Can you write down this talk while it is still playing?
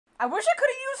I wish I could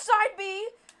have used side B.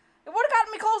 It would have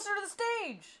gotten me closer to the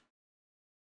stage.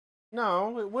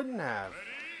 No, it wouldn't have.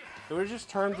 It would have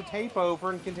just turned the tape over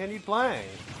and continued playing.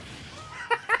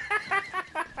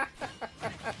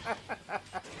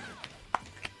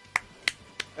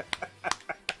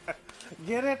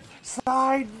 Get it?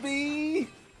 Side B!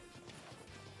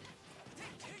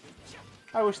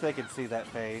 I wish they could see that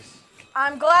face.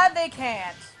 I'm glad they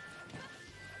can't.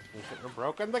 You shouldn't have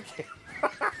broken the game.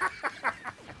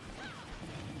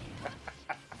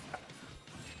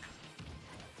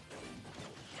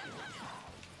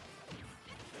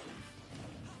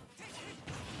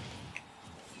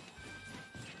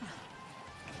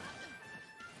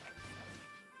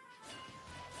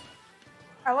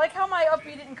 I like how my up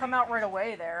B didn't come out right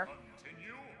away there.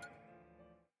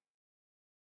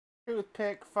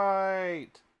 Toothpick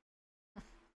fight.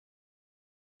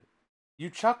 You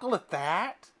chuckle at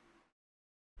that?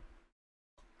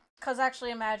 Because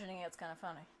actually imagining it's kind of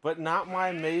funny. But not my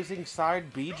amazing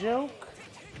side B joke?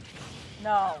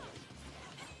 No.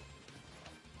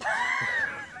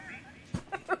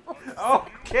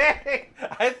 Okay,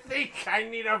 I think I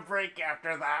need a break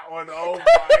after that one. Oh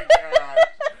my gosh.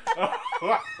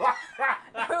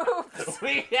 Oops.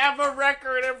 We have a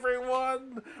record,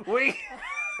 everyone. We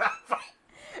have a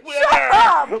winner. Shut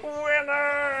up!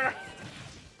 Winner.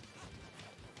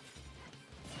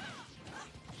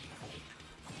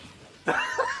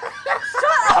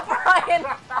 Shut up, Ryan!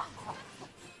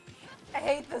 I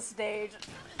hate this stage.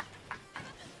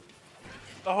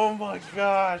 Oh my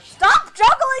gosh. Stop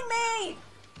juggling me!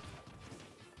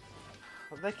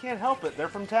 They can't help it. They're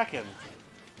from Tekken.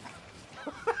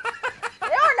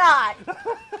 They are not!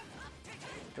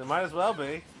 They might as well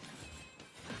be.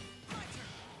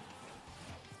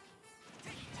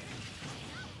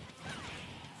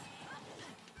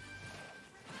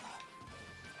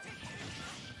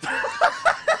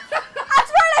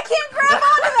 That's right, I can't grab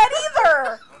onto that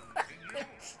either!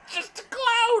 It's just a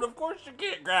cloud. Of course you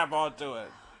can't grab onto it.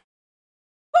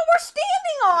 But we're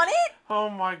standing on it! Oh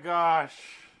my gosh.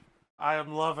 I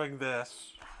am loving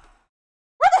this.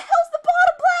 Where the hell's the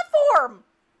bottom platform?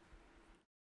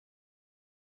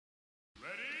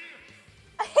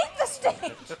 I hate this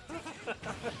stage!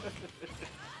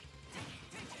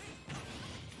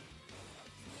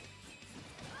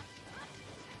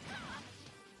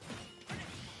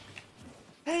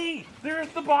 Hey, there's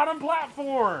the bottom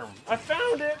platform. I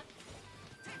found it.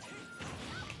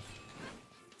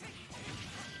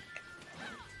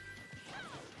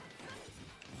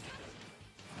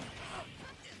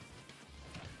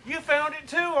 You found it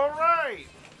too, all right.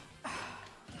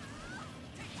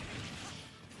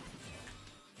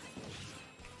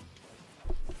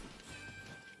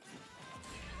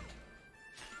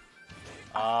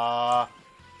 I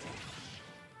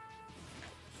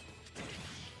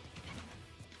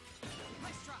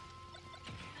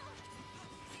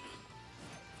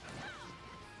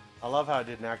love how it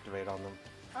didn't activate on them.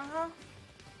 Uh-huh.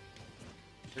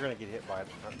 You're gonna get hit by it.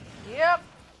 Yep.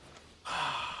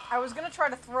 I was gonna try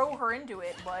to throw her into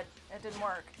it, but it didn't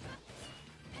work.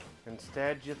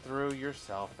 Instead, you threw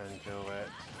yourself into it.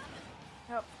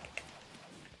 Yep.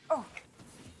 Oh.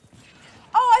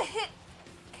 Oh, I hit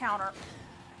counter.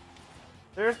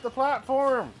 There's the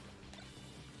platform!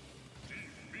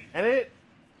 And it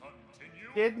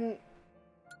didn't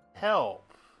help.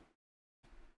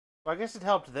 Well, I guess it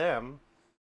helped them.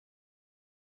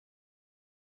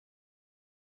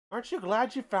 Aren't you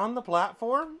glad you found the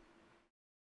platform?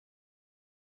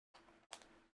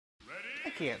 I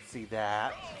can't see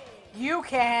that. You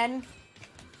can.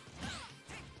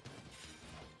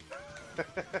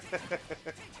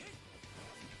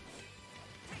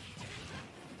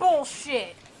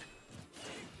 Bullshit.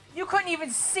 You couldn't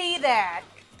even see that,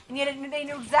 and yet they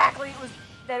knew exactly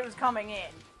that it was coming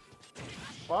in.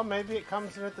 Well, maybe it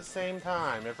comes in at the same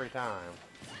time every time.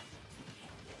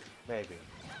 Maybe.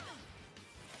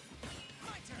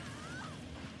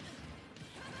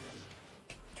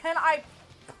 Can I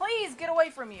please get away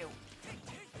from you?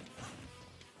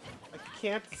 I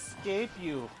can't escape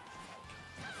you.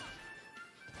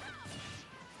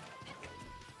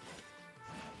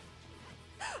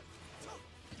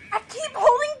 I keep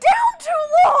holding down too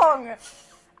long!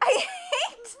 I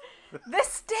hate this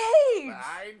stage!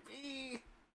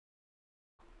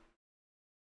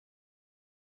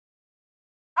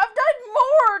 I've done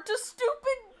more to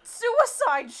stupid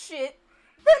suicide shit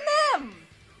than them!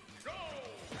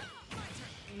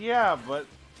 Yeah, but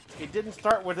it didn't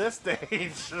start with this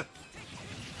stage.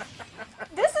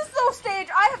 This is the stage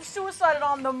I have suicided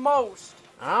on the most.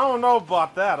 I don't know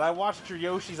about that. I watched your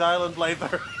Yoshi's Island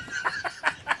playthrough.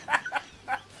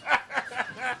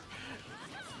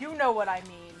 You know what I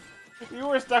mean. You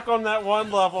were stuck on that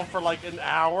one level for like an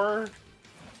hour.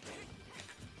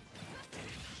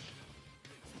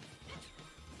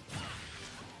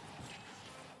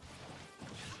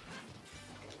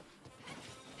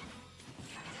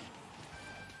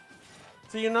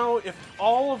 So you know, if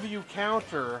all of you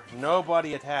counter,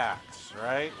 nobody attacks,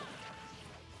 right?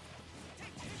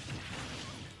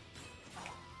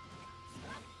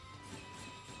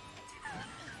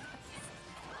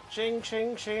 Ching,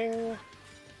 ching, ching.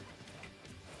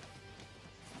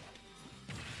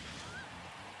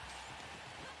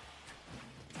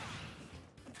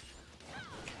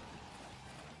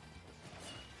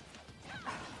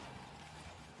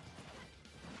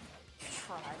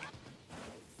 Try.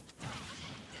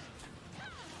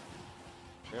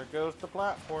 There goes the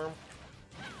platform.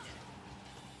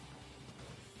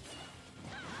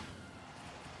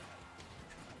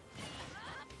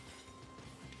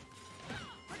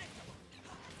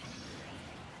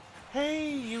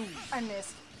 Hey, you... I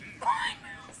missed. I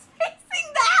was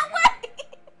facing that way!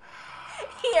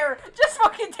 Here, just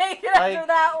fucking take it after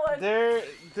that one.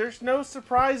 There's no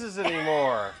surprises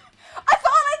anymore. I thought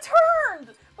I turned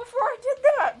before I did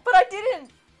that, but I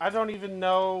didn't. I don't even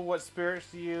know what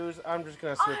spirits to use. I'm just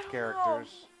gonna switch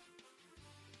characters.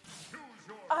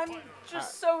 I'm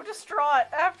just so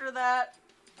distraught after that.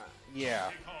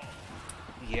 Yeah.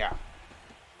 Yeah.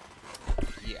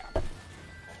 Yeah.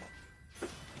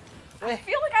 I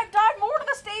feel like I've died more to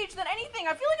the stage than anything.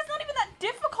 I feel like it's not even that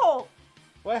difficult.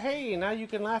 Well, hey, now you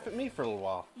can laugh at me for a little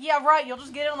while. Yeah, right. You'll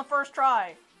just get it on the first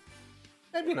try.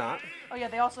 Maybe not. Oh yeah,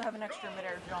 they also have an extra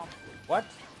midair jump. What?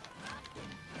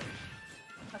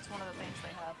 That's one of the things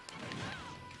they have.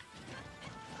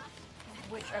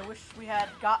 Which I wish we had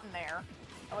gotten there.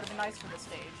 That would have been nice for this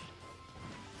stage.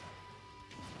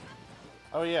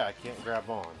 Oh yeah, I can't grab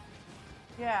on.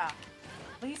 Yeah.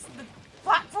 At least the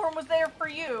platform was there for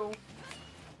you.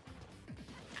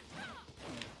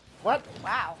 What?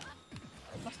 Wow.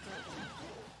 Must have...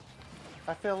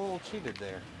 I feel a little cheated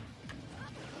there.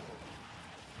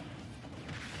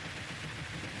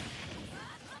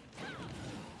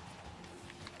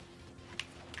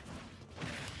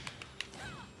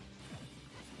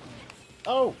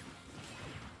 Oh!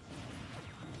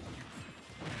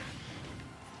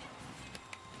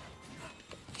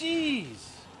 Jeez!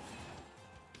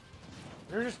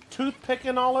 They're just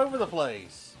toothpicking all over the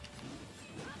place.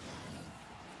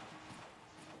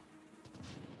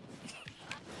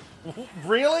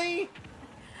 Really?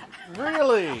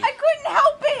 Really? I couldn't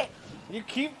help it! You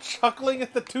keep chuckling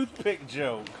at the toothpick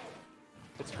joke.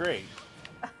 It's great.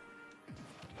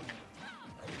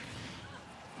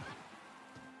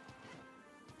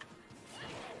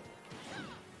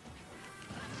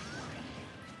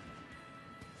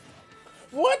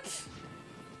 What?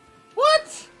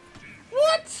 What?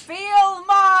 What? Feel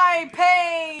my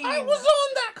pain! I was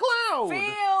on that cloud!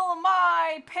 Feel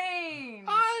my pain!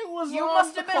 I was You on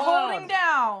must the have been cloud. holding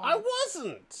down. I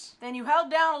wasn't. Then you held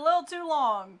down a little too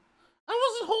long. I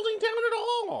wasn't holding down at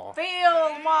all.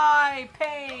 Feel my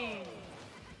pain!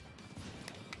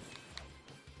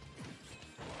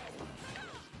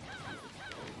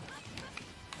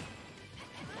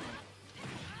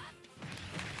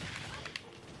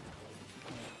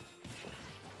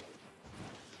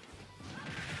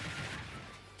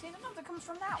 See, sometimes it comes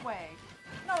from that way.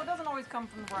 No, it doesn't always come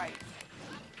from the right.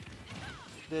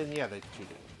 Then yeah, they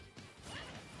cheated.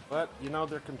 But, you know,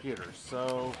 they're computers,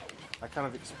 so I kind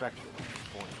of expect it at this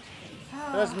point.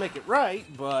 It doesn't make it right,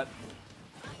 but...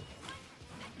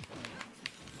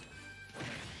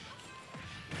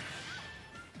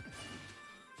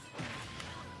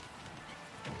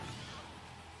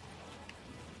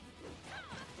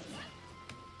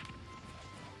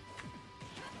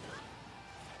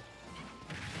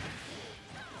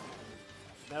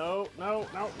 No, no,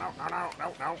 no, no, no, no, no,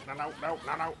 no, no, no, no, no,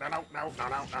 no, no, no, no,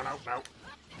 no, no, no, no.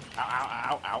 Ow, ow,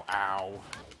 ow, ow, ow.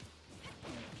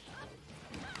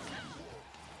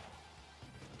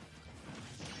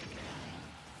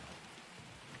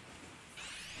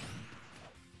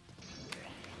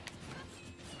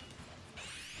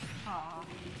 Aw.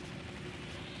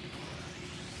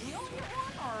 You only get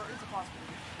one, or is it possible?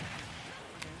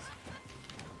 It is.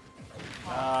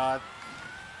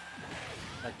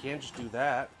 I can't just do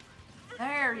that.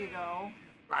 There you go.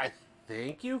 I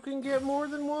think you can get more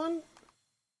than one?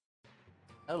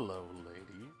 Hello,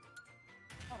 lady.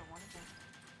 I don't want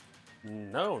to.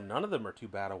 No, none of them are too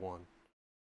bad a one.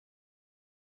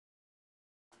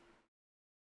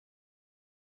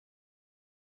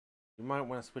 You might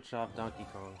want to switch off Donkey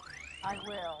Kong. I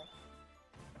will.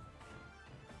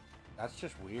 That's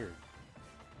just weird.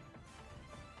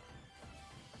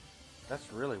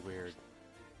 That's really weird.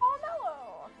 Oh,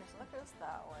 Mellow! Okay, so that goes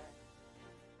that way.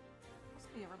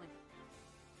 Must be a really...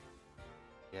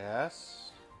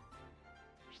 Yes.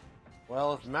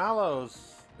 Well, if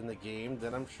Mallow's in the game,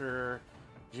 then I'm sure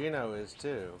Gino is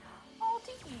too. Oh,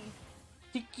 Tiki!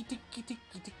 Tiki tiki tiki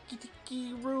tiki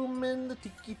tiki room in the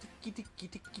tiki tiki tiki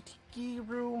tiki tiki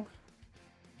room.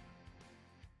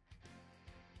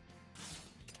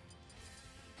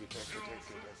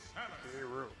 Tiki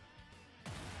room.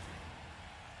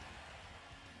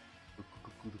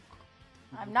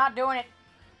 I'm not doing it!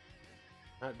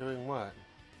 Not doing what?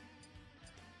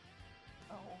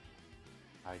 Oh.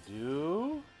 I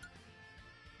do.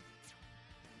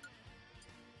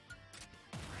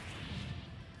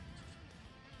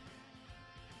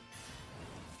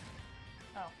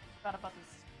 Oh, forgot about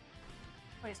this.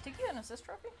 Wait, is Tiki an assist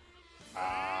trophy?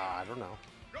 I don't know.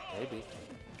 Maybe.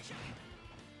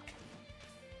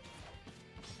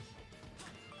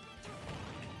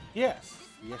 Yes.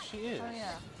 Yes, she is. Oh,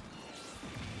 yeah.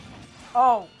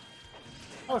 Oh!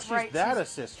 Oh, she's right. that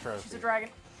assist trophy. She's a dragon.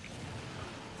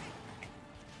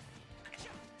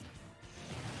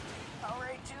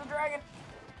 Alright, she's a dragon.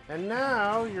 And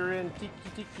now you're in Tiki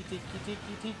Tiki Tiki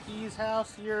Tiki Tiki's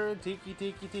house. You're in Tiki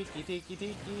Tiki Tiki Tiki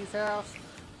Tiki's house.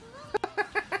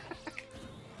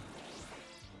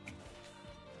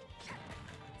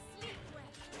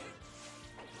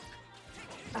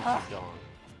 Gone.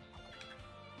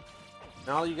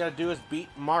 Now all you gotta do is beat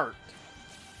Marked.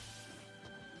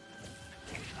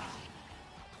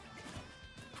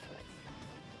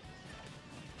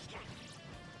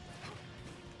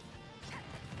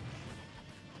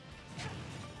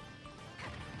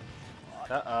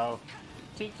 Uh-oh.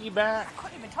 Tiki back. I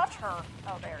couldn't even touch her.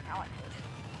 Oh, there. Now I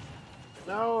could.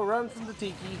 No, run from the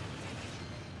Tiki.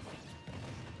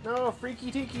 No,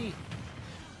 freaky Tiki.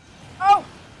 Oh!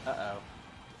 Uh-oh.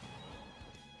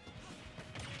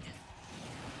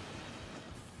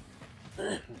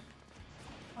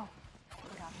 Oh.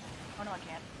 Go down. Oh, no, I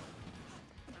can't.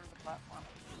 There's the platform.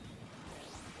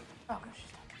 Oh, gosh,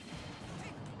 she's done.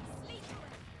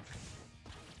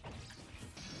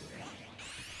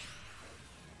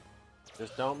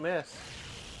 Just don't miss.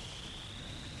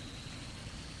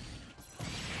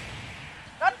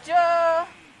 Gotcha!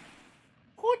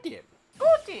 Got it.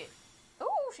 Got it! Ooh,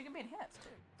 she can be enhanced, too.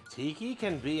 Tiki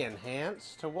can be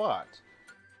enhanced to what?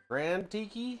 Grand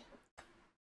Tiki?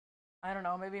 I don't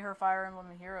know, maybe her Fire Emblem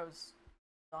Heroes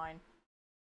design.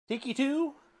 Tiki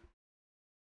 2?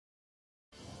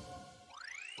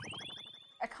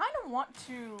 I kind of want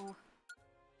to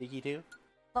Tiki 2?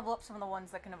 level up some of the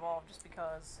ones that can evolve just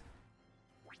because.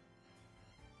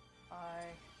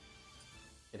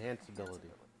 Enhanced ability.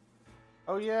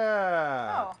 Oh,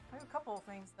 yeah! Oh, I have a couple of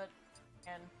things that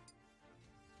can.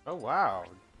 Oh, wow.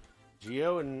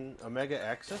 Geo and Omega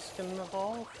Exus can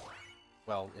evolve?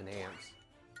 Well, enhance.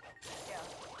 Yeah.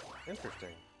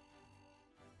 Interesting.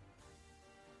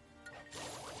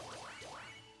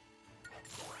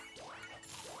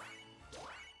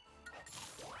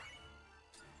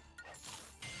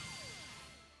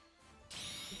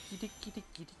 Tiki tiki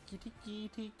tiki tiki tiki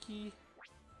tiki.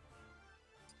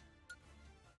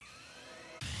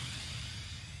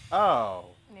 Oh,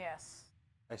 Yes.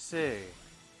 I see.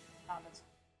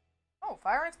 Oh,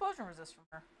 fire and explosion resist from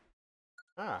her.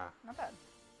 Ah, Not bad.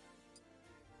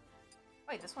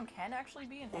 Wait, this one can actually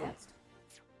be enhanced?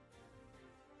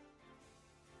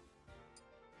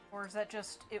 Or is that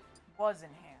just, it was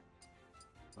enhanced?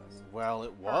 well,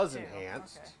 it was Part two,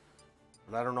 enhanced. okay.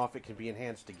 But I don't know if it can be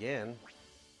enhanced again.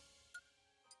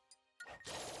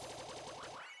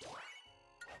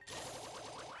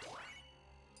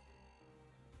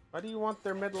 Why do you want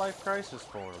their midlife crisis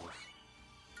forms?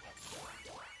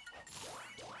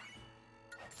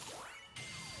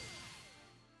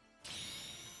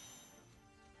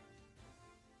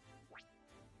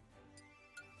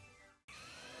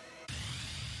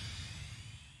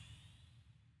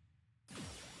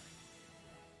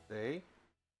 See?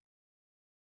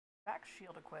 Back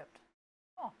shield equipped.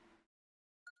 Oh.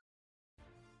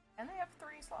 And they have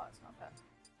 3 slots, not bad.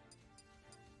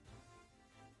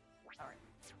 Alright.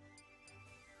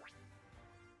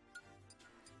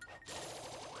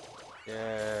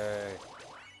 Yay.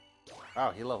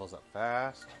 Wow, he levels up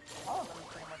fast. All of them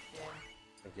pretty much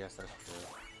did. I guess that's true.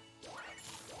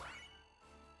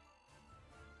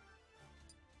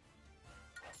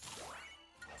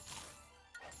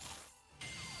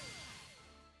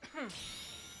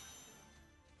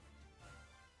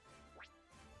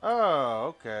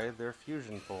 Oh, okay. They're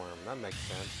fusion form. That makes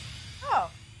sense. Oh,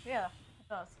 yeah, it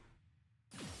does.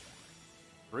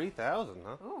 3,000,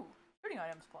 huh? Ooh, shooting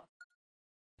items plus.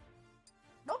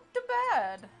 Not too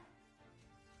bad.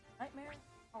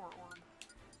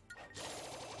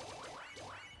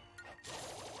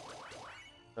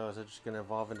 Oh, is it just gonna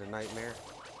evolve into Nightmare?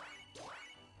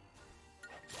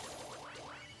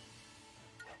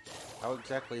 How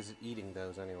exactly is it eating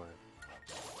those anyway?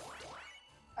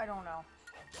 I don't know.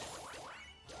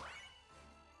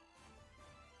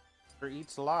 It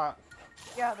eats a lot.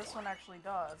 Yeah, this one actually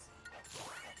does.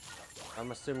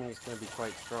 I'm assuming it's gonna be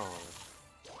quite strong.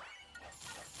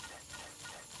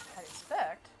 I'd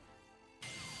expect.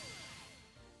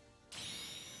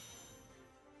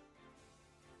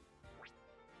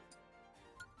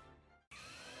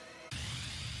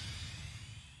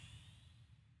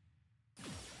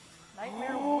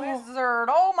 Nightmare Wizard.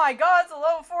 Oh my god, it's a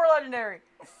level 4 legendary.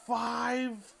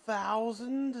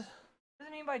 5,000? What does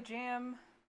it mean by jam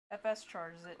FS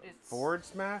charge? Is it's Forward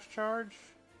smash charge?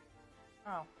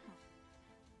 Oh.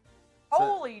 So,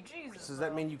 holy Jesus. Does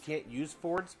that mean you can't use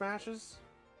forward smashes?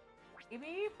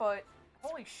 Maybe, but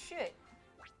holy shit.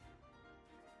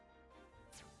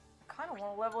 I kind of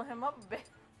want to level him up a bit.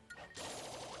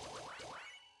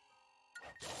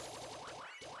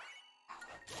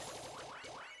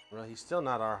 Well, he's still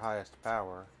not our highest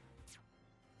power.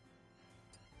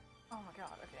 Oh my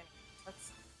god, okay.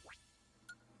 Let's...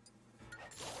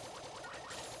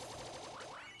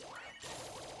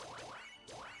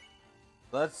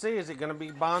 Let's see, is it gonna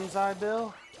be Bonsai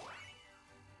Bill?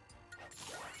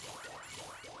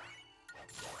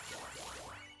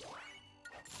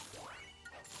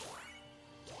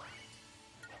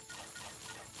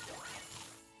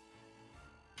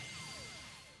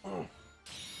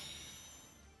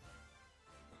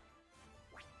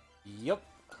 Yup.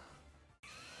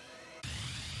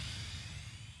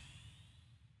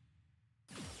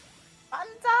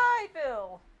 Bonsai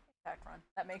Bill! Attack run.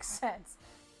 That makes sense.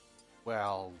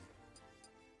 Well,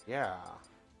 yeah.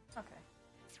 Okay.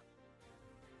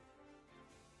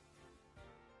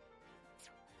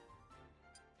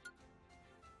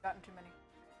 Gotten too many.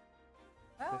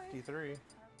 Well, 53.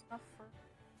 enough for...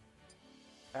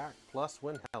 Attack plus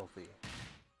when healthy.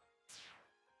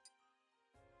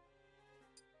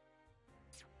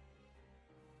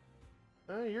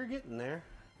 Oh, you're getting there.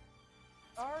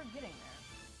 Are getting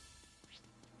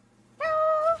there.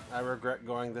 I regret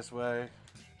going this way.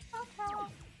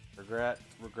 Regret,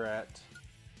 regret.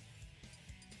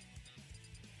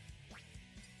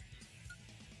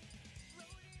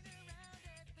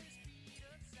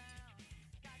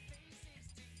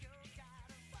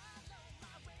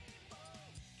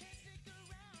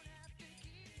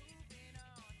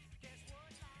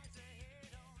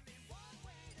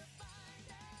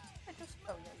 I just...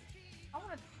 Oh, yeah.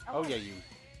 I Oh wanna yeah, you.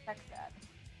 check that.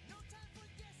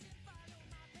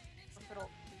 If it'll...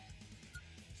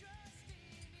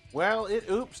 Well, it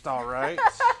oopsed all right.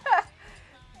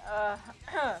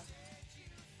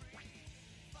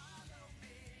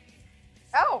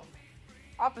 Oh!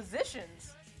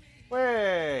 Oppositions!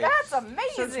 Wait. That's amazing!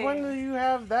 Since when do you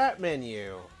have that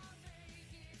menu?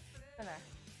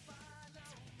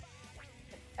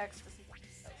 Ecstasy.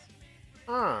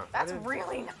 Huh. That's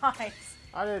really nice.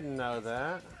 I didn't know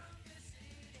that.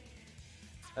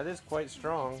 That is quite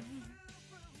strong.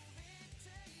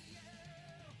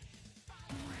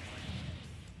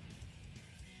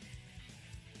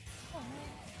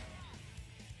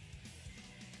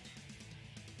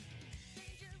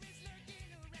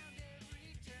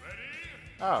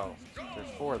 Oh, there's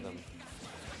 4 of them.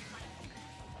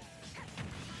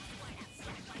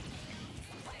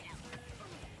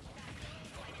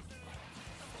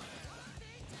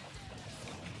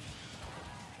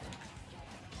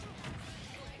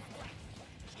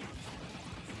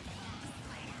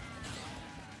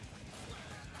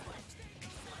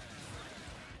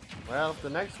 Well, if the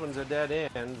next one's a dead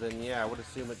end, then yeah, I would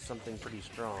assume it's something pretty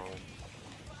strong.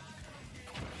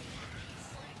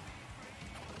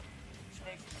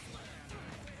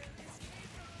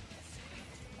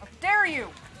 How dare you!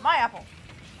 My apple!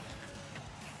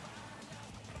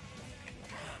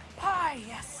 Pie,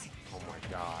 yes! Oh my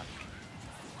god.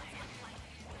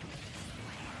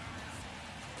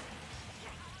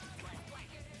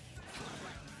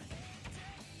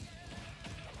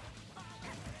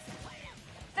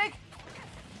 Take!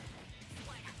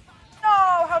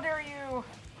 No! How dare you!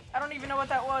 I don't even know what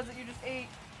that was that you just ate.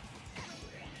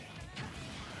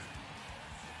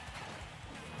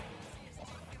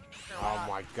 Oh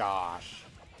my gosh.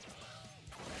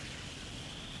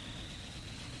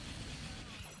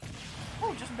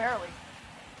 Oh, just barely.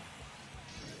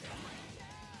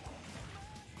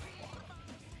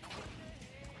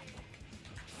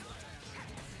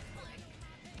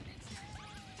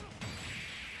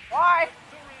 Why?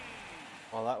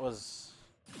 Well, that was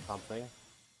something.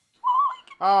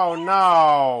 Oh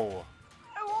no!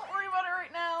 I won't worry about it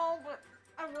right now, but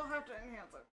I will have to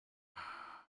enhance it.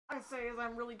 say is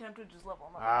I'm really tempted to just level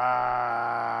him up.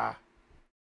 Ah.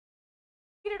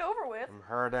 Get it over with. I'm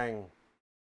hurting.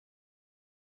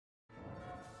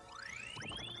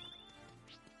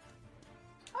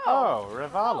 Oh,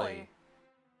 Rivali.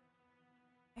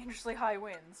 Dangerously high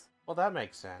winds. Well, that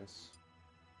makes sense.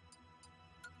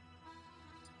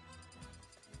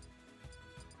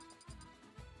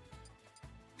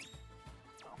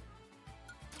 Oh.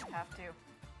 I have to.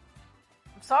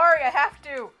 I'm sorry, I have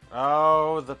to!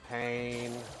 Oh, the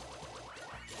pain.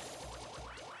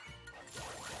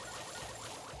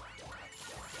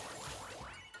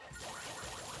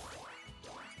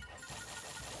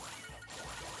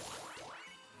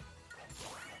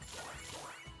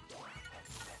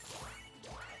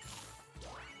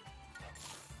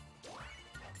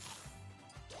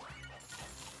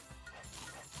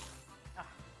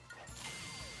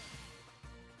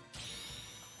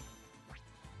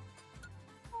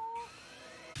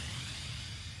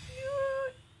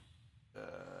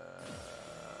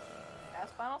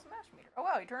 Final smash meter. Oh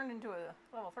wow, he turned into a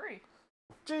level 3.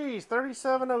 Jeez,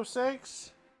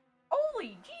 3706?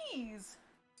 Holy jeez!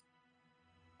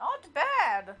 Not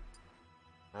bad!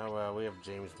 Oh well, we have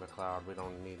James McLeod. We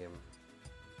don't need him.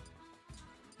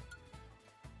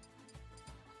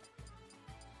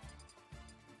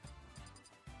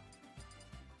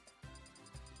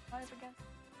 Five against?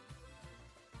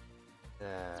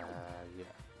 Yeah.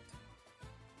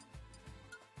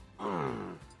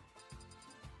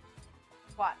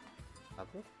 What?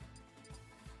 Nothing?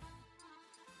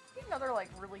 Need another, like,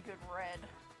 really good red.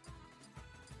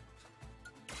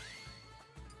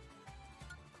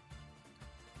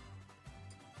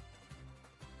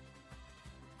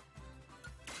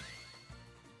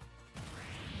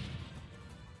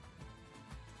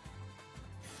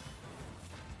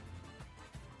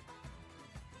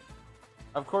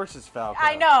 Of course it's Falco.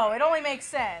 I know, it only makes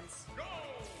sense.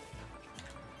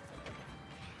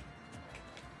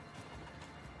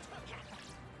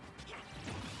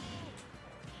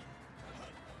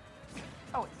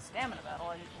 Oh, it's a stamina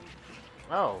battle.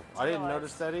 I didn't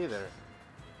notice that either.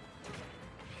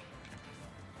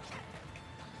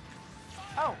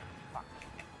 Oh, fuck.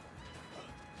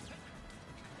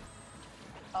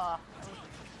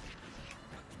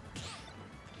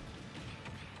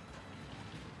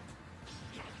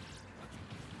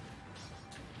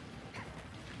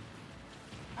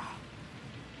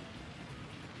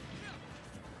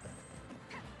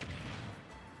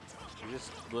 You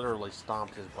just literally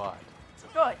stomped his butt.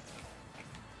 Good.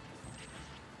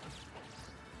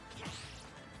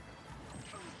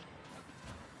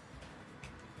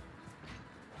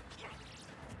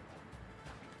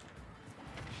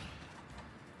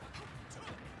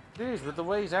 Jeez, with the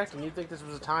way he's acting, you'd think this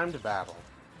was a timed battle.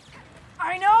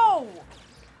 I know!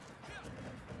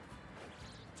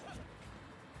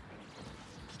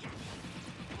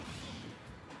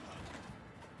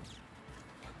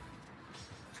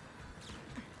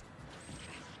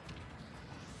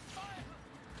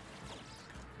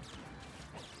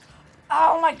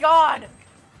 Oh my god!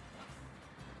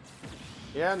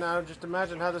 Yeah, now just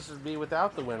imagine how this would be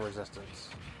without the wind resistance.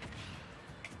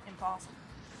 Impossible.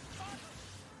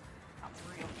 Not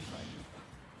real, but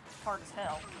it's hard as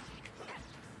hell.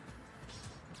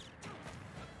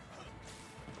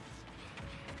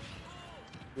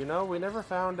 You know, we never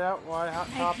found out why Hot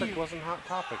Topic wasn't Hot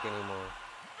Topic anymore.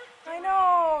 I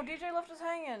know! DJ left us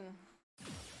hanging.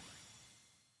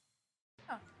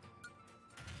 Huh.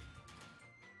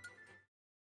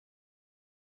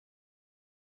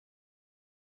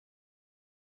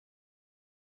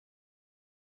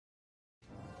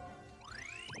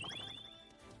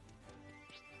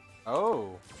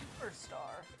 Oh.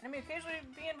 Superstar. Enemy occasionally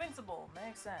be invincible.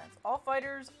 Makes sense. All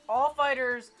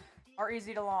fighters are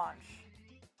easy to launch.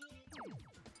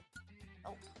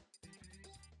 Nope.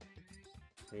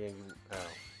 Yeah, oh.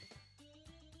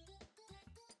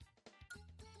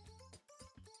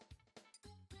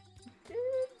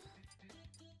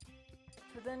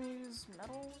 Could then use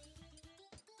metal.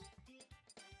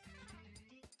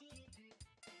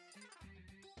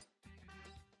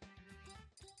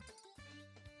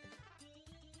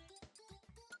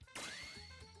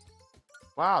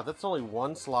 Wow, that's only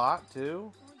one slot,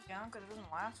 too? Yeah, because it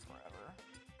doesn't last forever.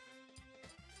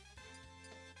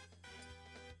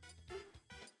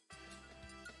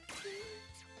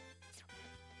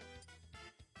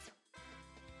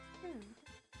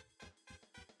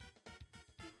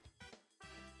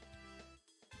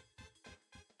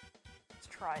 Let's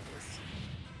try this.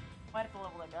 Might have to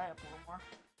level that guy up a little more.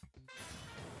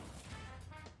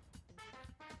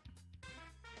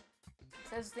 It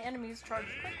says the enemies charge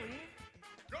quickly.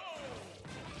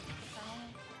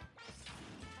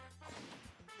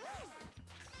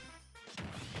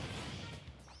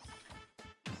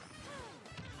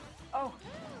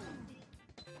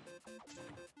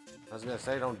 I was gonna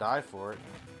say, don't die for it.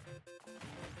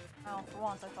 Oh, for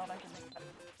once I thought I could make that.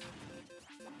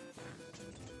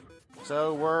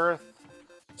 So worth.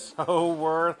 So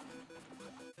worth.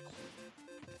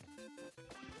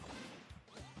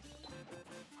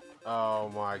 Oh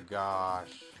my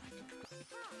gosh.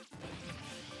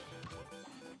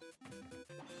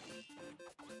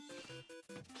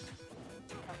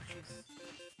 Oh, jeez.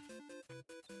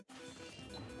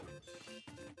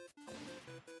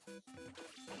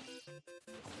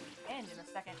 And in a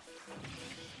second.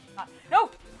 No!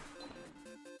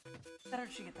 How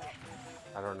did she get that?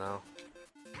 I don't know.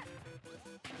 I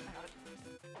got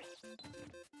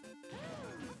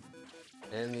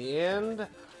it. In the end,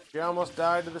 she almost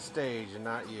died to the stage and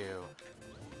not you.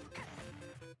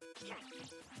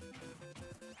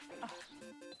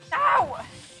 Ow!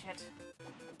 Shit.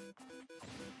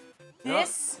 You know,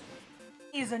 This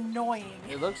is annoying.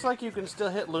 it looks like you can still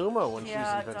hit Luma when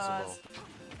Yeah, she's invincible. it does.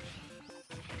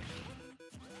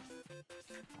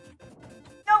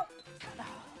 No!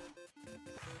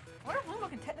 I wonder if Luma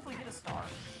can technically get a star.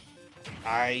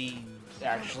 I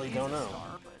actually He's don't a know.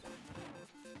 star, but...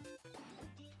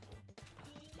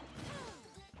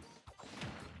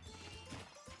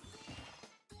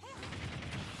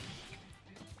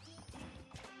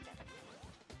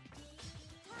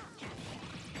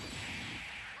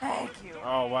 Thank you.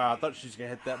 Oh wow, I thought she was gonna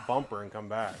hit that bumper and come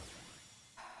back.